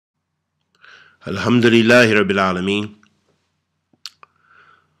Alhamdulillahi Rabbil Alameen.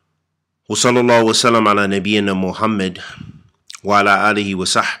 Wa sallallahu wa sallam ala nabiyyina Muhammad wa ala alihi wa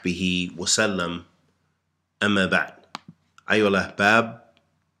sahbihi wa sallam. Amma ba'd. Ayyuhal ahbab,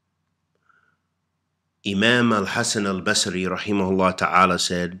 Imam Al-Hasan Al-Basri rahimahullah ta'ala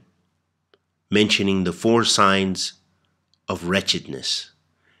said, mentioning the 4 signs of wretchedness.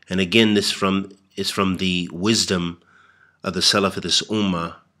 And again, this is from the wisdom of the Salaf of this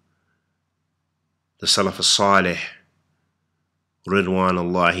ummah, the Salaf Salih,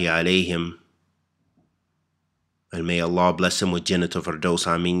 Ridwanullahi alayhim, and may Allah bless them with Jannatul Firdaus,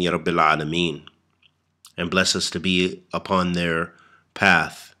 Ameen Ya Rabbil Alameen, and bless us to be upon their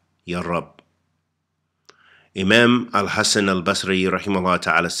path, Ya Rabb. Imam Al-Hasan Al-Basri rahimahullah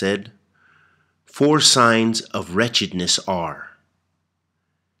ta'ala said, 4 signs of wretchedness are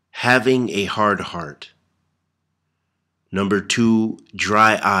having a hard heart. Number 2,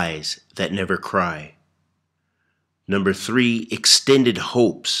 dry eyes that never cry. Number 3, extended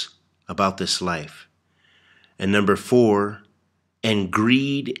hopes about this life. And number 4, and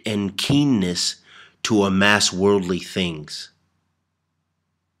greed and keenness to amass worldly things.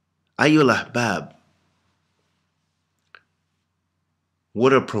 Ayyul ahbab,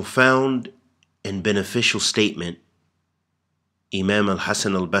 what a profound and beneficial statement Imam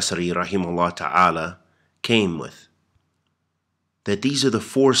Al-Hasan Al-Basri rahimahullah ta'ala came with. That these are the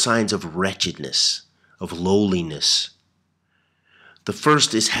 4 signs of wretchedness, of lowliness. The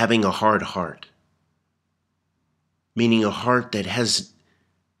first is having a hard heart, meaning a heart that has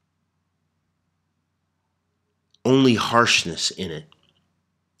only harshness in it,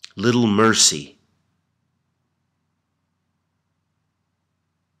 little mercy,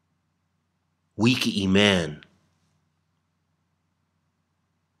 weak iman.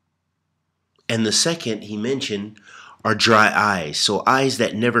 And the second he mentioned are dry eyes, so eyes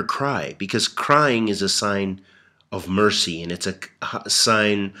that never cry, because crying is a sign of mercy and it's a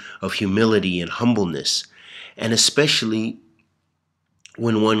sign of humility and humbleness, and especially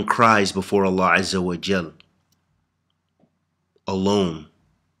when one cries before Allah Azza wa Jal, alone,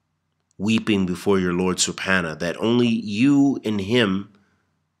 weeping before your Lord Subhanahu, that only you and Him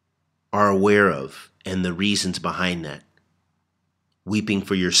are aware of, and the reasons behind that. Weeping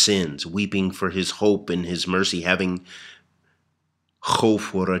for your sins, weeping for His hope and His mercy, having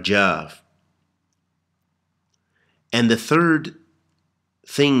khawf wa raja. And the third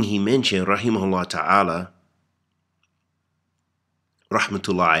thing he mentioned, rahimahullah ta'ala,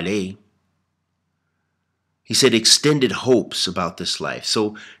 rahmatullah alayh, he said extended hopes about this life.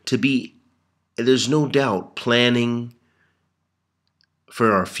 So there's no doubt, planning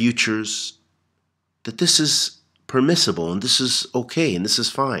for our futures, that this is permissible and this is okay and this is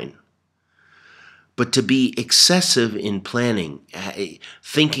fine. But to be excessive in planning,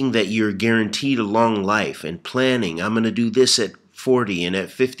 thinking that you're guaranteed a long life and planning, I'm going to do this at 40 and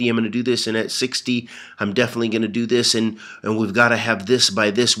at 50 I'm going to do this and at 60 I'm definitely going to do this, and we've got to have this by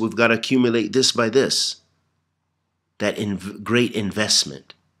this, we've got to accumulate this by this. That great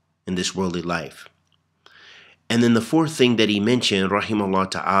investment in this worldly life. And then the 4th thing that he mentioned,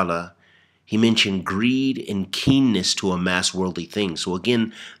 rahimahullah ta'ala, he mentioned greed and keenness to amass worldly things. So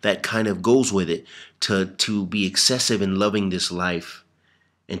again, that kind of goes with it, to be excessive in loving this life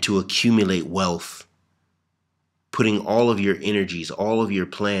and to accumulate wealth, putting all of your energies, all of your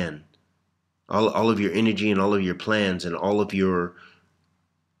plan, all of your energy and all of your plans and all of your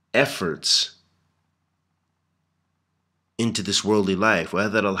efforts into this worldly life.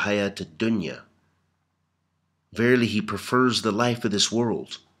 وَأَذَرَ الْحَيَاةَ الدُّنْيَا. Verily, he prefers the life of this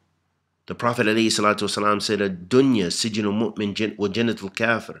world. The Prophet ﷺ said, "Ad-dunya sijnu mu'min wa jannatul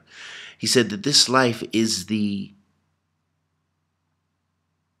kafir." He said that this life is the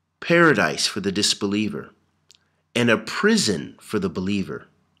paradise for the disbeliever and a prison for the believer.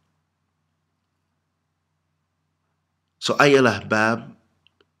 So ayyuhal ahbab,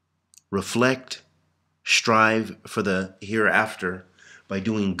 reflect, strive for the hereafter by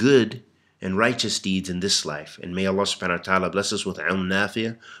doing good and righteous deeds in this life. And may Allah subhanahu wa ta'ala bless us with ilm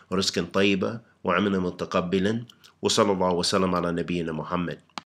nafi'ah wa rizqan tayyiba wa amalan mutaqabbilan. Wa sallallahu wa sallam ala nabiyyina Muhammad.